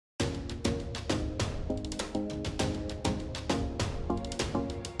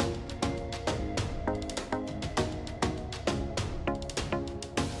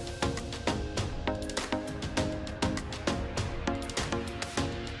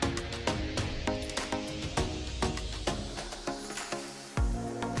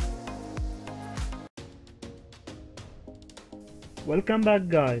Welcome back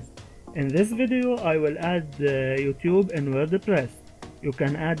guys. In this video I will add YouTube in WordPress. You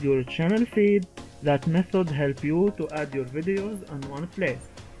can add your channel feed. That method help you to add your videos in one place.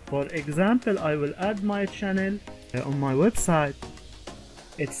 For example, I will add my channel on my website.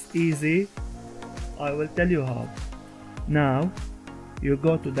 It's easy. I will tell you how. Now you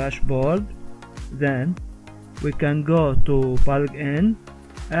go to dashboard, then we can go to plugin,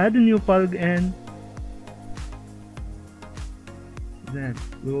 add a new plugin. Then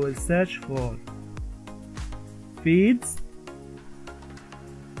we will search for feeds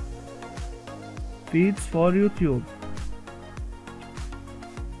for YouTube.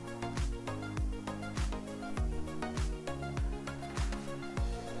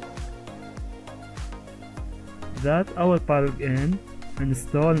 That our plugin.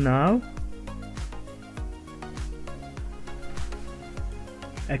 Install now.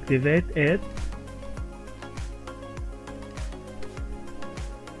 Activate it.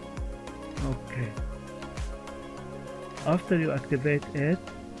 Okay. After you activate it,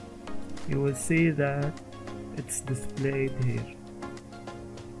 you will see that it's displayed here.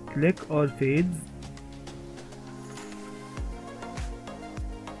 Click all feeds.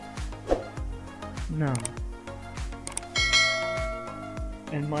 Now,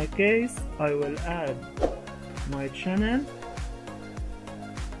 in my case, I will add my channel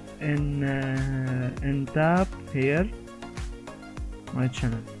in tab here. My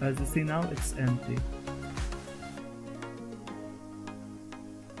channel, as you see now, it's empty.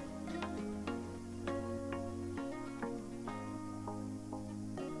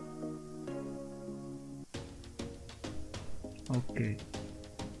 Okay,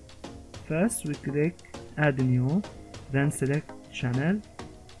 first we click add new, then select channel.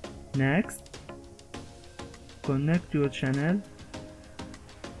 Next, connect your channel.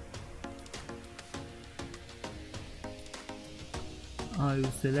 I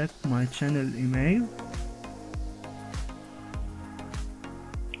will select my channel email.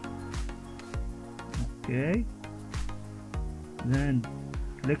 Okay, then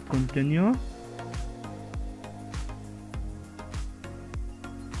click continue.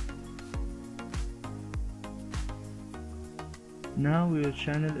 Now your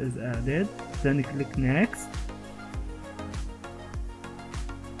channel is added, then click next.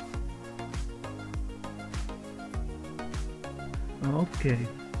 Okay,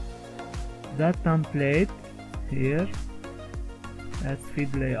 that template here, that's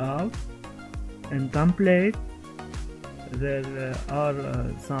feed layout. In template there are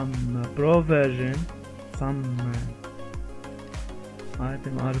some pro version, some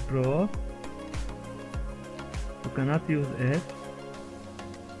item are pro, you cannot use it.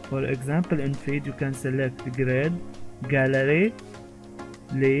 For example, in feed you can select grid, gallery,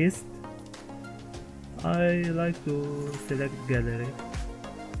 list. I like to select gallery.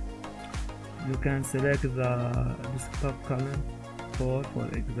 You can select the desktop column 4 for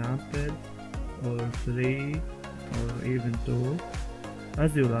example, or 3, or even 2,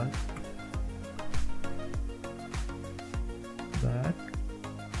 as you like. Back.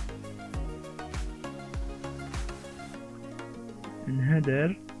 In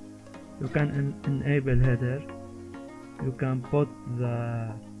header, you can enable header. You can put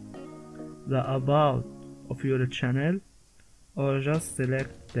the about of your channel, or just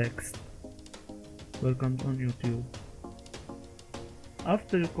select text. Welcome on YouTube.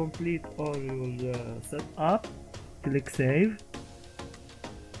 After you complete all your setup, click save.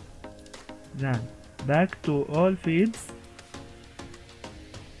 Then back to all feeds.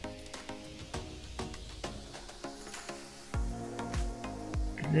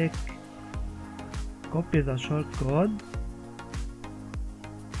 Click copy the shortcode.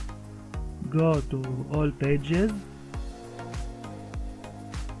 Go to all pages.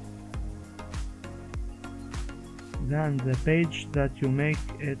 Then the page that you make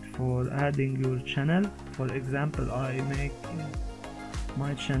it for adding your channel. For example, I make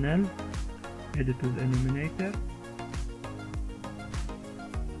my channel, edit with Illuminator.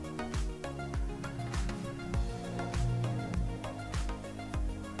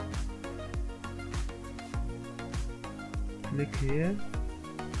 Click here.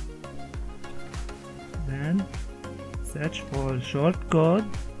 Then search for shortcode.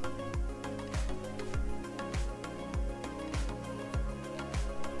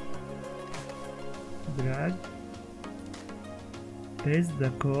 Drag, paste the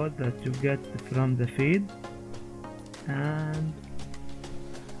code that you get from the feed, and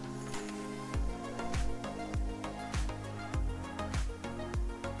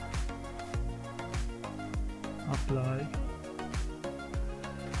apply.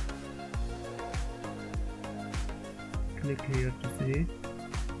 click here to see.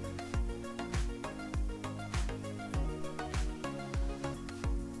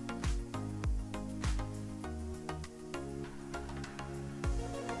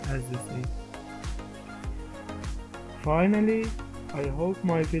 As you see. Finally, I hope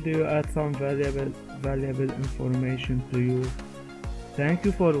my video adds some valuable information to you. Thank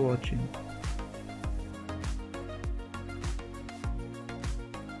you for watching.